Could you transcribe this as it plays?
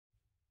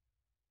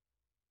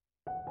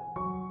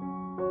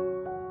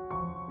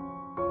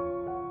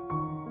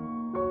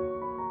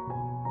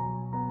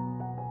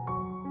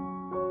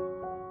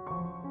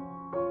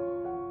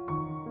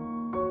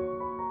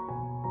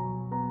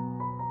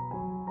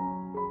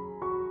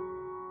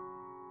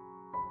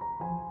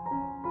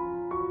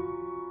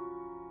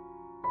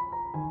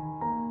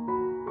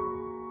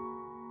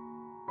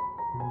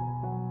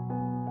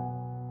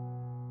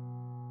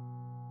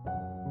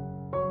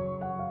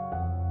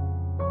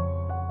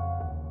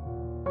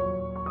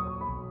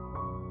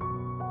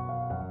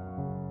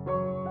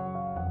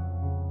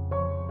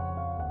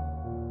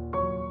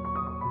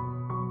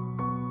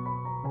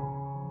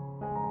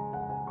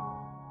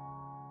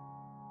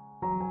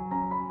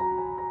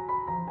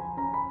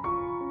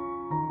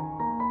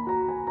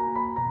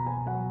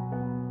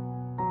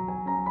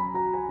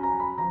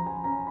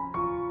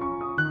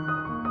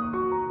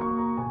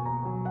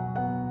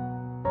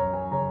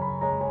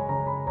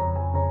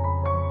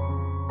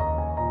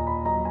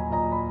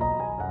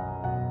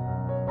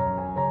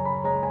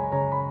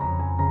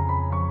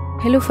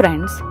Hello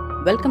friends,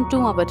 welcome to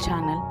our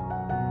channel.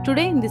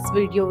 Today in this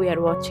video we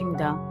are watching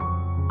the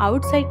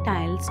outside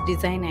tiles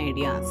design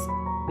ideas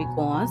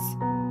because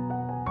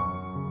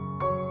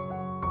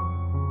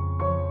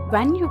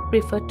when you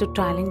prefer to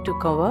tiling to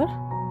cover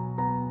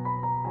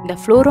the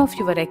floor of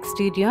your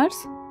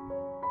exteriors,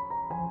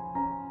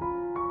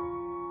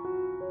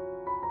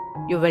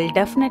 you will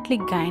definitely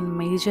gain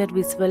major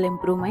visual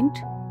improvement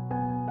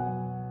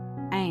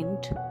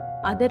and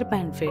other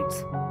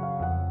benefits.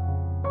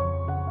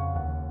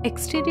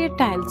 Exterior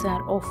tiles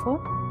are offered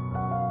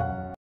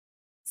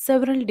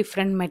several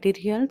different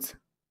materials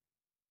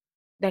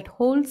that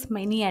holds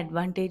many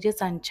advantages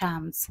and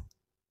charms.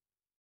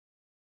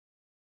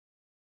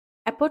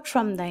 Apart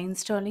from the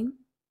installing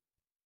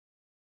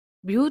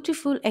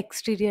beautiful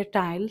exterior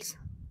tiles,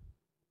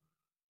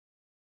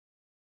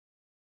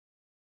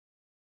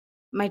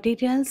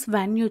 materials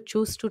when you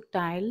choose to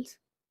tiles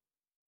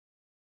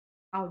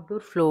outdoor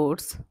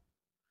floors,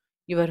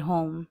 your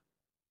home,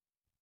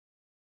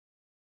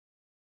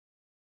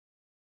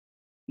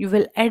 you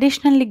will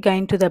additionally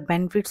gain to the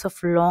benefits of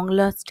long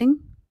lasting,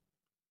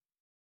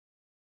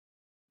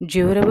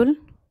 durable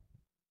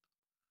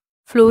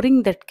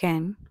flooring that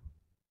can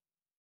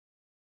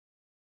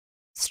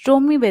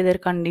stormy weather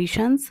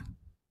conditions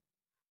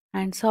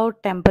and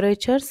south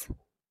temperatures.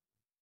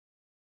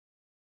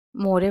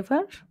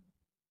 Moreover,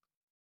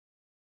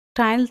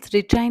 tiles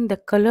retain the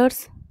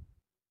colors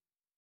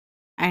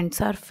and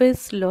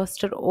surface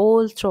luster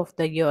all throughout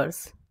the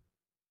years,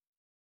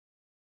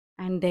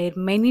 and there are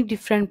many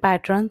different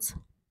patterns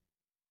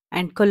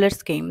and color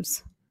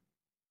schemes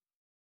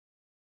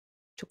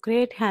to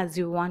create as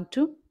you want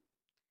to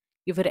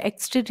your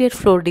exterior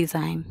floor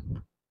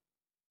design.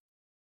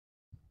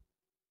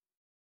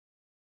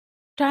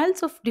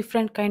 Tiles of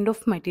different kind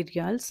of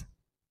materials,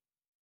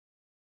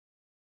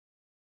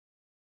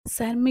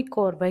 ceramic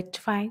or wet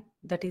fine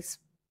that is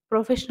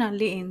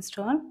professionally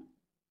installed,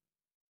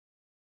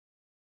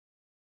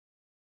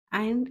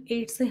 and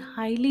it's a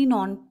highly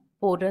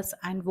non-porous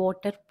and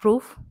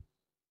waterproof.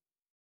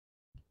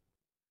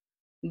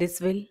 This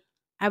will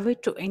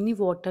avoid to any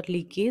water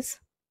leakage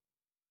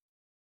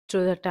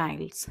through the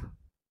tiles.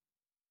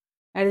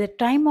 At the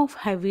time of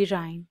heavy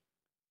rain,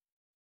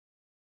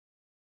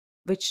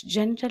 which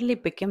generally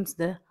becomes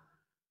the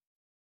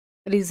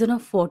reason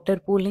of water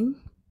pooling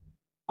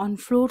on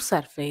floor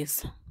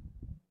surface,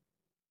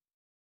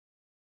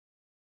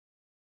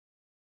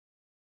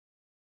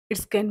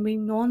 it can be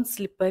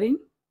non-slippery.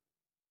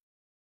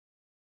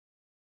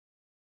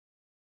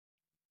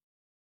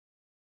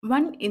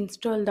 One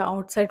install the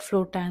outside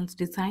floor tiles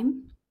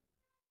design.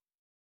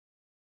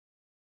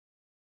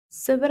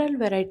 Several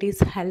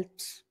varieties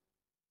helps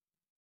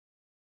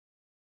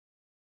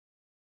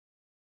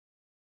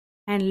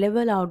and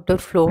level outdoor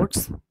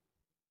floors.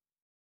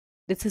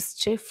 This is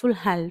cheerful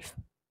help.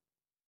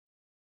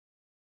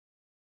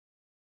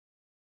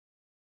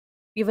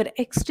 Your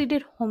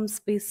exterior home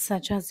space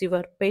such as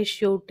your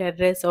patio,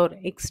 terrace or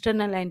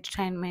external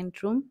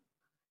entertainment room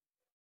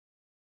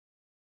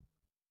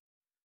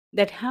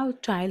that have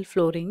tile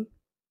flooring,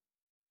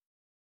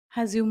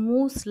 as you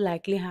most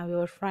likely have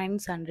your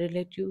friends and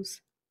relatives.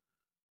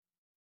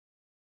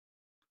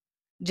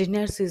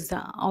 Dinners is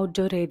the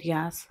outdoor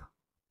areas.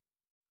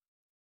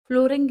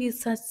 Flooring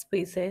is such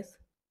spaces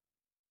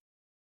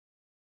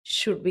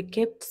should be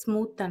kept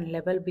smooth and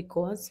level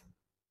because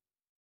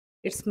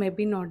it's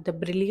maybe not the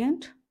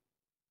brilliant.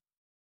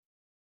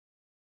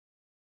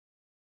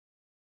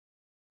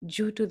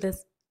 Due to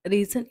this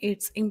reason,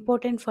 it's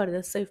important for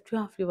the safety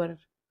of your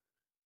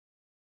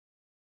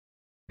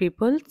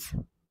peoples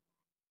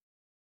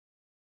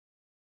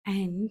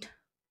and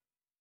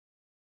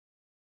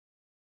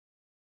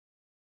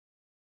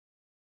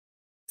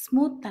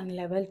smooth and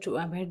level to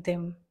avoid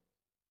them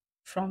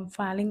from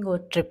falling or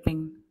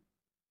tripping.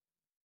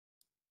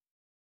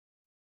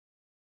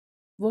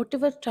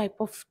 Whatever type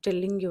of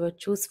tiling you will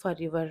choose for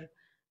your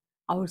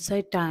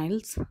outside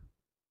tiles,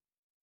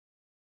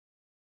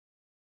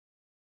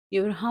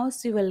 your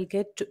house you will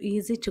get to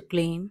easy to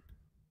clean,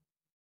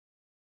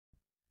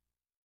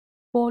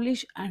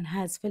 polish and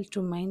as well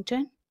to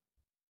maintain.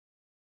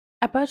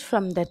 Apart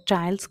from that,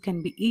 tiles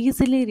can be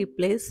easily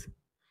replaced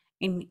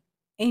in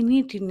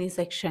any tiny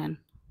section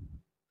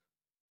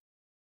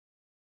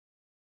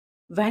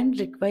when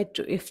required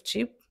to if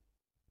cheap.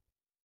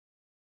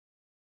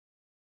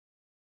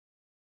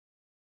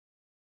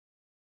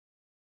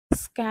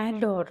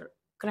 Scarred or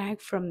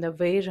cracked from the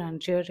wear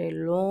and tear a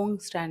long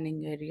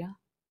standing area.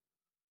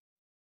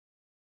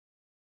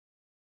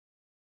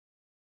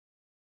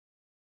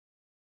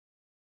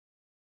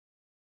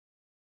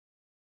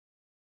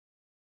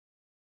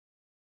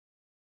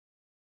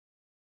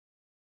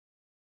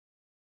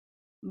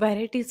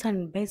 Varieties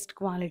and best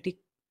quality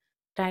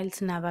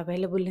tiles now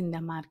available in the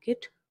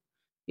market.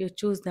 You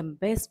choose the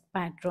best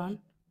pattern.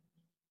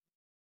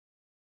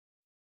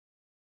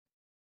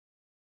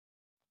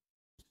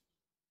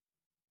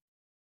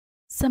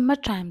 Summer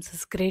times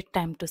is great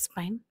time to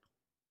spend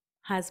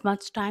as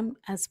much time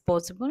as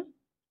possible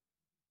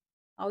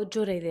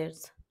outdoor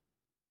areas.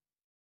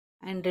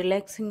 and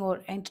relaxing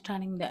or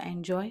entertaining the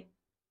enjoy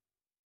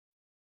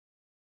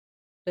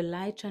the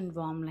light and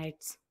warm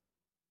lights.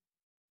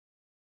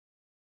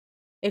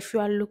 If you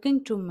are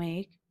looking to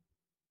make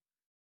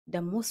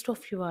the most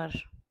of your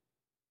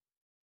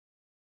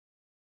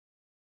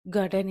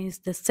garden is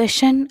the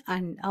session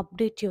and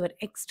update your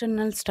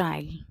external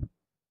style.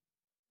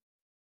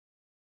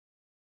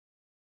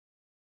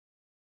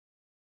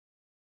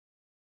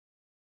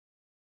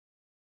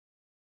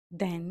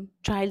 Then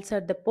tiles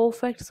are the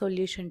perfect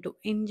solution to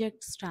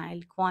inject style,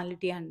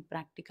 quality and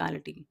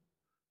practicality.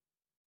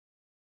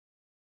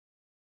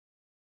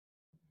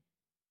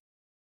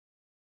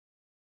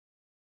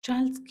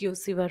 Tiles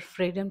gives your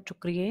freedom to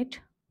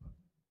create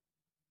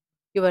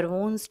your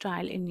own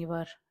style in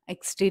your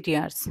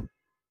exteriors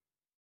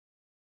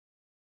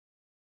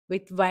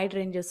with wide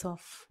ranges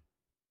of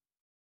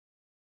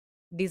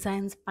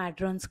designs,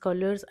 patterns,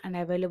 colors and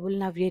available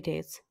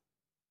nowadays.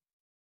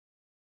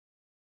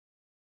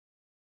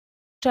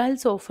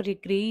 Tiles offer a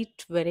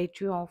great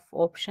variety of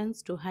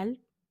options to help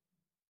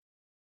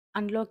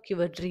unlock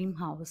your dream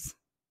house.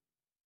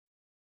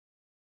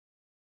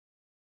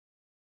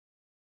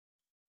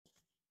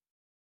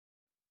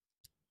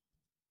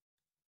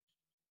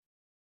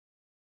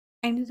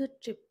 Another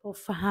tip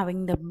of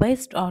having the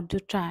best outdoor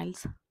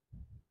tiles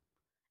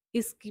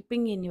is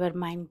keeping in your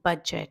mind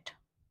budget.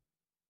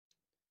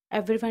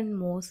 Everyone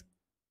knows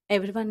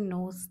everyone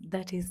knows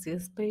that is a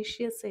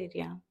spacious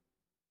area,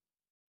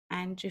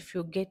 and if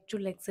you get to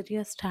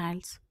luxurious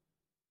tiles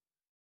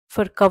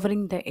for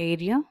covering the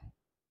area,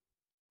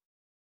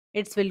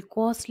 it will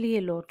costly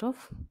a lot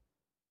of.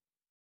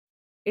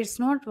 It's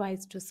not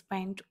wise to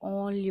spend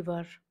all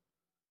your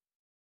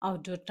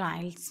outdoor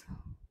tiles.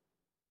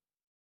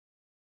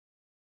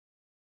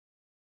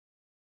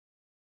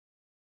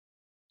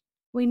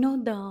 We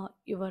know the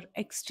your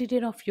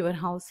exterior of your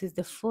house is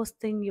the first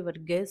thing your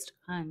guest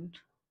and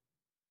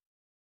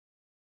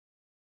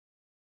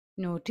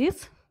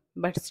notice,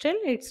 but still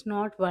it's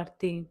not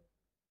worthy.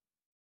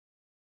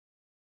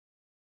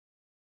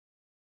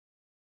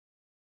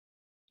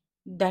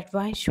 That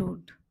why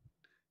should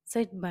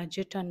set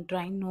budget and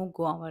try no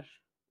go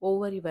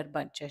over your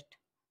budget.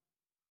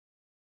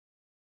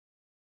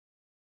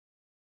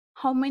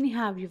 How many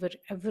have you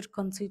ever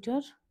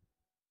considered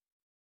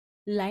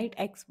light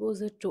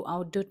exposure to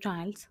outdoor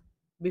tiles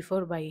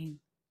before buying?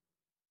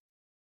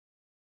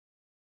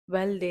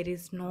 Well, there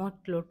is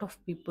not lot of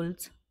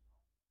peoples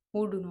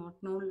who do not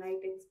know light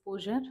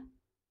exposure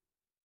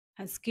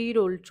has key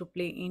role to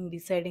play in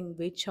deciding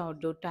which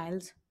outdoor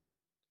tiles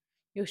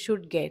you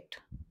should get.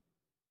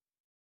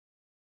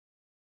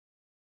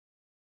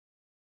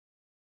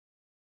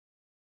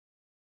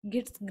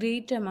 Gets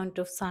great amount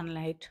of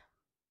sunlight.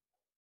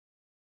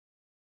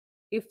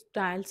 If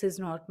tiles is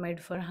not made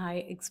for high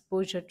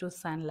exposure to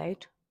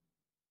sunlight,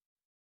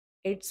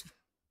 it's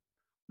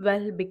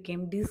well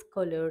became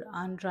discolored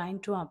and trying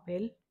to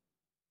appeal.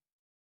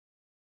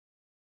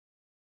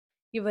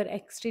 Your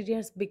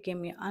exteriors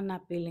became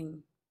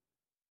unappealing.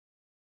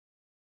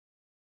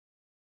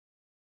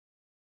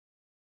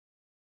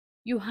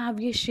 You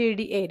have a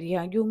shady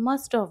area. You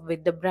must off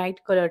with the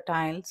bright color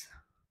tiles.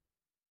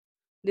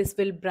 This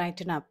will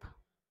brighten up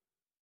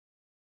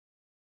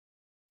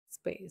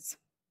space.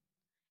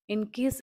 In case